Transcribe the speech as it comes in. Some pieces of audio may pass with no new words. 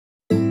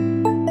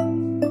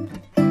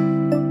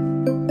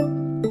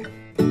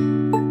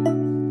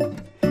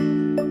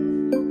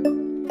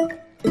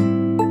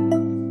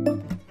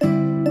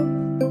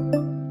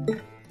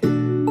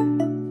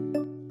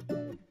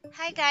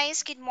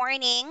guys, good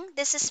morning.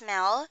 This is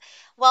Mel.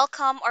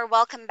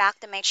 Welcome back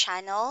to my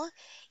channel.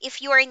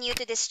 If you are new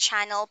to this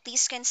channel,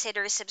 please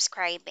consider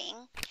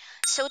subscribing.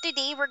 So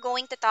today we're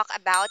going to talk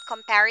about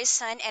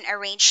comparison and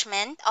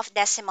arrangement of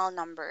decimal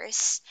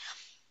numbers.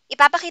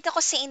 Ipapakita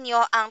ko sa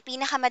inyo ang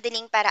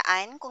pinakamadaling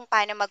paraan kung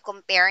paano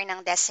mag-compare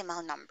ng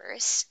decimal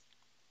numbers.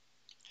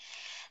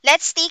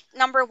 Let's take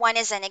number 1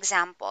 as an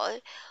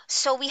example.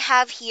 So we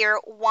have here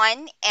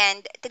 1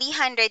 and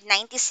 396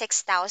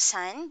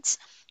 thousands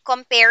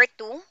compared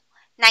to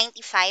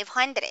 95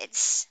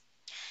 hundreds.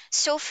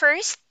 So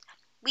first,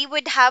 we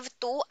would have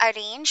to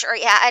arrange or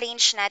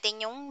i-arrange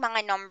natin yung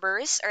mga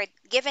numbers or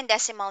given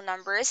decimal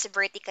numbers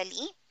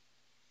vertically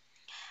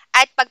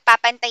at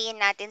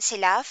pagpapantayin natin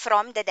sila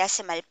from the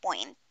decimal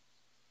point.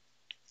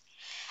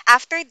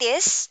 After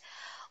this,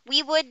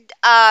 we would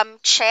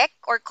check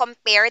or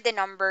compare the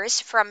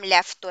numbers from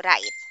left to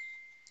right.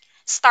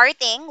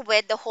 Starting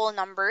with the whole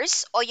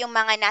numbers o yung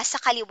mga nasa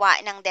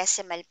kaliwa ng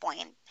decimal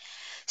point.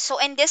 So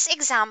in this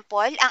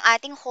example, ang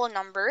ating whole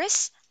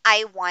numbers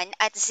ay 1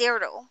 at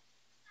 0.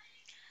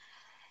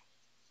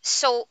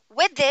 So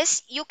with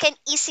this, you can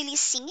easily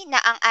see na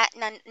ang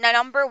na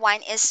number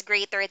 1 is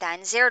greater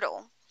than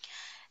 0.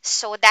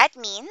 So that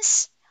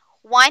means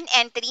 1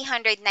 and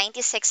 396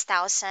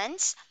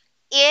 thousandths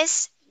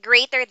is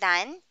greater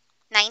than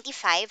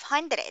 95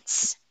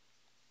 hundredths.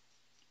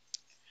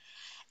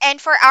 And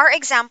for our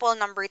example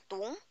number 2,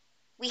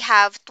 we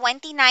have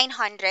 29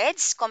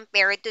 hundredths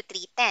compared to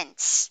 3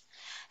 tenths.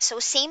 So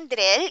same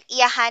drill,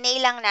 iahanay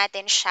lang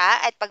natin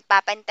siya at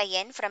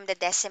pagpapantayin from the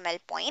decimal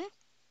point.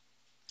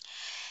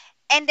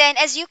 And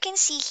then as you can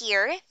see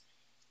here,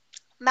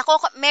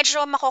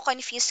 medyo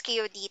mako-confuse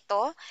kayo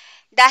dito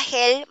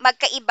dahil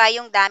magkaiba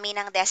yung dami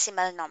ng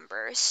decimal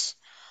numbers.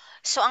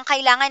 So ang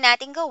kailangan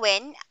natin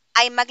gawin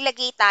ay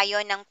maglagay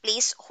tayo ng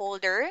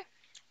placeholder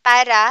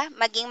para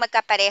maging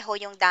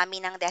magkapareho yung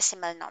dami ng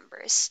decimal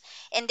numbers.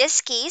 In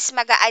this case,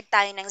 mag-a-add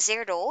tayo ng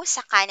 0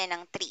 sa kanan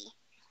ng 3.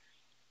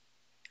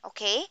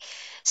 Okay?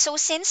 So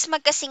since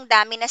magkasing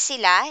dami na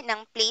sila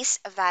ng place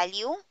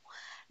value,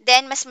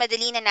 then mas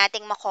madali na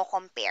nating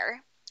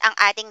mako-compare ang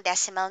ating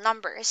decimal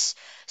numbers.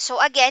 So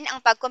again,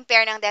 ang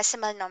pag-compare ng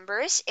decimal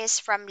numbers is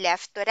from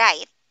left to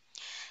right.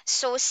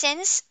 So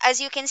since,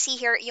 as you can see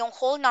here, yung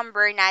whole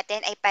number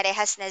natin ay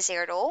parehas na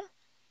 0,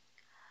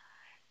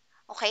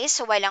 okay,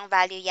 so walang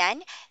value yan.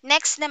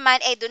 Next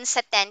naman ay dun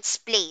sa tenths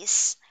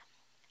place.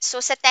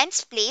 So sa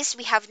tenths place,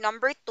 we have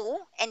number 2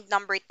 and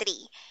number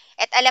 3.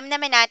 At alam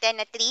naman natin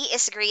na 3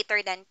 is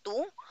greater than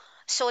 2.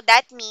 So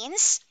that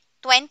means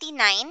 29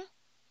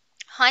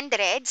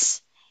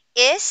 hundredths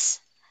is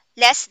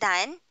less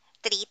than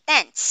 3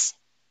 tenths.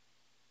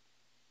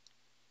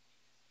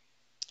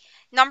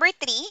 Number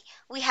 3,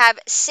 we have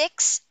 6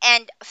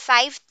 and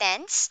 5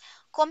 tenths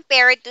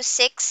compared to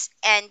 6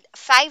 and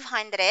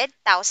 500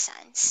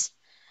 thousandths.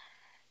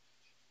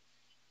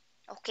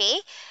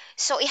 Okay?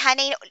 So,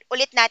 ihanay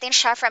ulit natin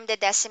siya from the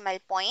decimal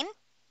point.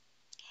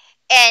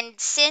 And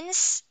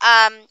since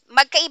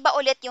magkaiba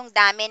ulit yung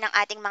dami ng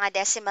ating mga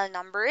decimal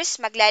numbers,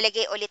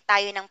 maglalagay ulit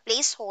tayo ng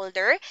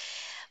placeholder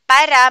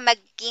para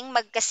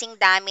magkasing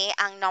dami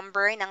ang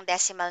number ng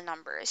decimal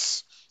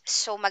numbers.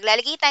 So,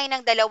 maglalagay tayo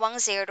ng 2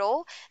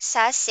 0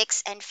 sa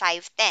 6 and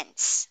 5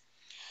 tenths.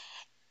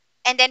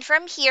 And then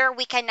from here,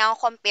 we can now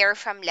compare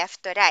from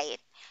left to right.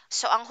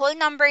 So, ang whole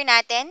number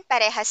natin,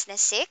 parehas na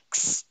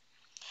 6.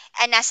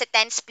 Ang nasa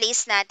tens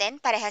place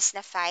natin, parehas na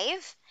 5.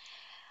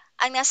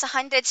 Ang nasa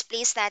hundreds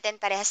place natin,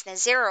 parehas na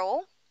 0.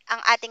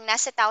 Ang ating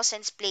nasa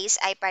thousands place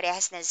ay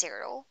parehas na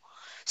 0.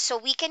 So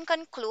we can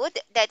conclude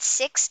that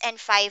 6 and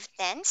 5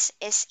 tenths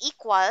is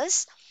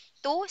equals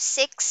to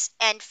 6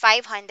 and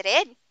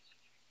 500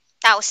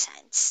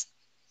 thousandths.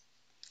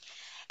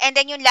 And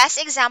then yung last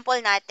example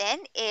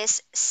natin is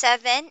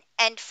 7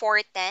 and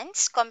 4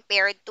 tenths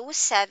compared to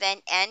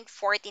 7 and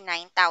 49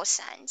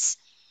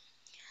 thousandths.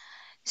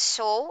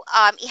 So,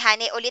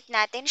 ihanay ulit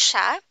natin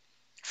siya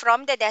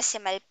from the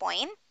decimal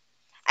point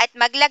at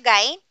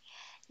maglagay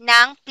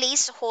ng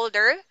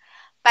placeholder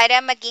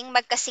para maging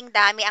magkasing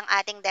dami ang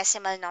ating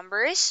decimal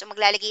numbers. So,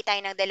 maglalagay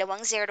tayo ng 2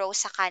 0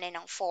 sa kanan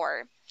ng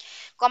 4.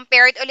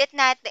 Compare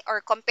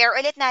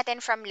ulit natin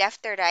from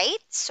left to right.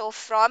 So,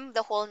 from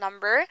the whole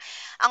number,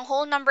 ang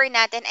whole number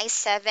natin ay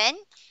 7.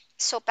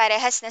 So,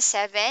 parehas na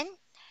 7.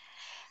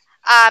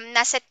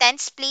 Nasa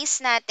tens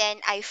place natin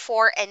ay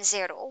 4 and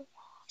 0.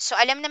 So,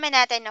 alam naman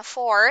natin na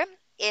 4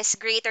 is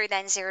greater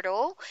than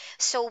 0.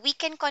 So, we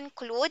can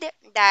conclude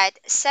that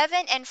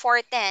 7 and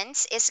 4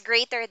 tenths is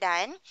greater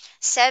than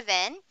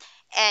 7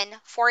 and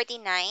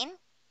 49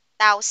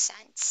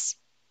 thousandths.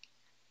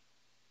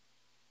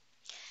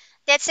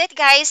 That's it,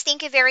 guys.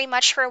 Thank you very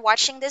much for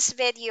watching this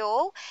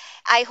video.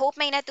 I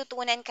hope may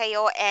natutunan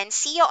kayo and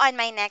see you on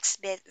my next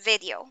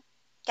video.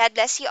 God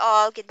bless you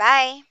all.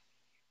 Goodbye.